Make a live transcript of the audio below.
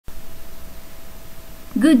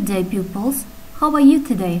Good day, pupils. How are you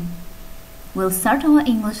today? We'll start our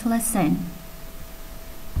English lesson.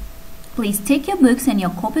 Please take your books and your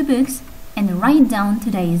copybooks and write down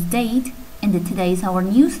today's date, and today's our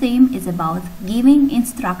new theme is about giving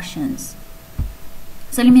instructions.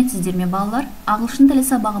 Сәлеметсіздер ме балалар? Ағылшын тілі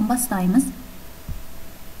сабағын бастаймыз.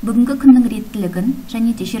 Бүгінгі күннің реттілігін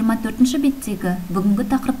және де 24-ші беттегі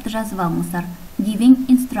бүгінгі тақырыпты жазып алыңыздар. Giving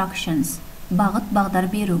instructions. Бағыт,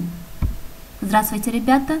 бағдар беру. Здравствуйте,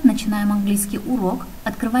 ребята! Начинаем английский урок.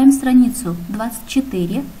 Открываем страницу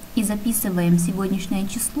 24 и записываем сегодняшнее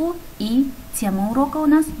число. И тема урока у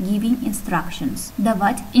нас Giving instructions.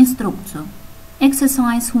 Давать инструкцию.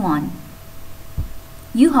 Exercise 1.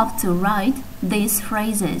 You have to write these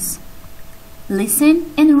phrases.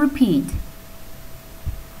 Listen and repeat.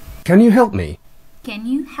 Can you help me? Can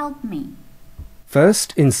you help me?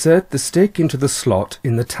 First, insert the stick into the slot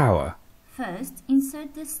in the tower. First,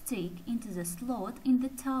 insert the stick into the slot in the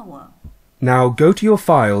tower. Now go to your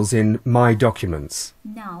files in My Documents.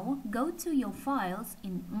 Now go to your files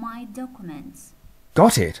in My Documents.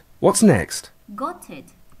 Got it. What's next? Got it.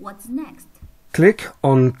 What's next? Click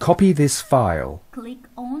on Copy this file. Click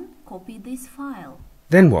on Copy this file.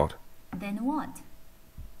 Then what? Then what?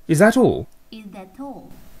 Is that all? Is that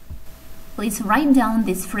all? Please write down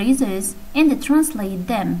these phrases and translate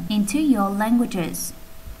them into your languages.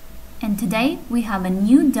 And today we have a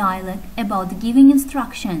new dialogue about giving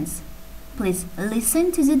instructions. Please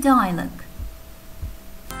listen to the dialogue.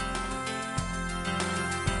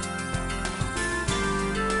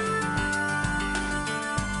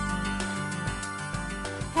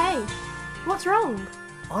 Hey, what's wrong?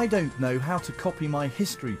 I don't know how to copy my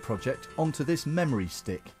history project onto this memory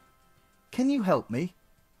stick. Can you help me?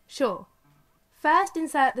 Sure. First,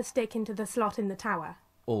 insert the stick into the slot in the tower.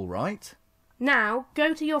 All right. Now,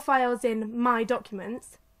 go to your files in My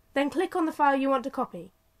Documents, then click on the file you want to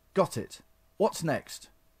copy. Got it. What's next?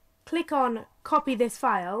 Click on Copy this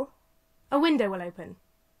file. A window will open.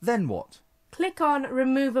 Then what? Click on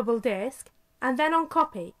Removable Disk, and then on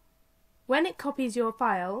Copy. When it copies your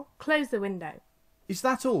file, close the window. Is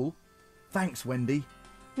that all? Thanks, Wendy.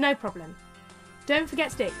 No problem. Don't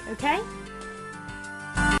forget stick, okay?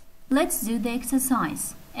 Let's do the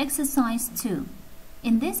exercise. Exercise 2.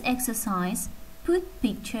 In this exercise, put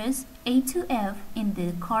pictures A to F in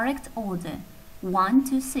the correct order, 1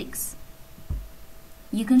 to 6.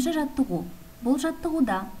 Екінші жаттығу. Бұл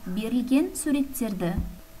жаттығуда берілген суреттерді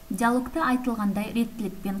диалогта айтылғандай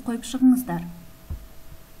реттілікпен қойып шығыңыздар.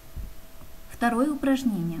 Второе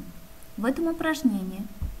упражнение. В этом упражнении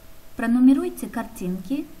пронумеруйте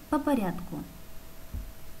картинки по порядку.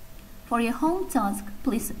 For your home task,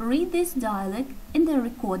 please read this dialogue in the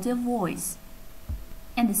recorded voice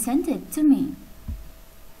and send it to me.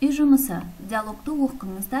 Үй жұмысы. Диалогты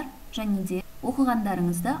оқыңыздар және де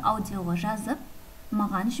оқығандарыңызды аудиоға жазып,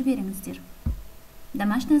 маған жіберіңіздер.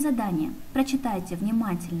 Домашнее задание. Прочитайте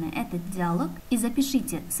внимательно этот диалог и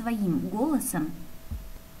запишите своим голосом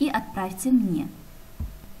и отправьте мне.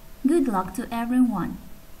 Good luck to everyone.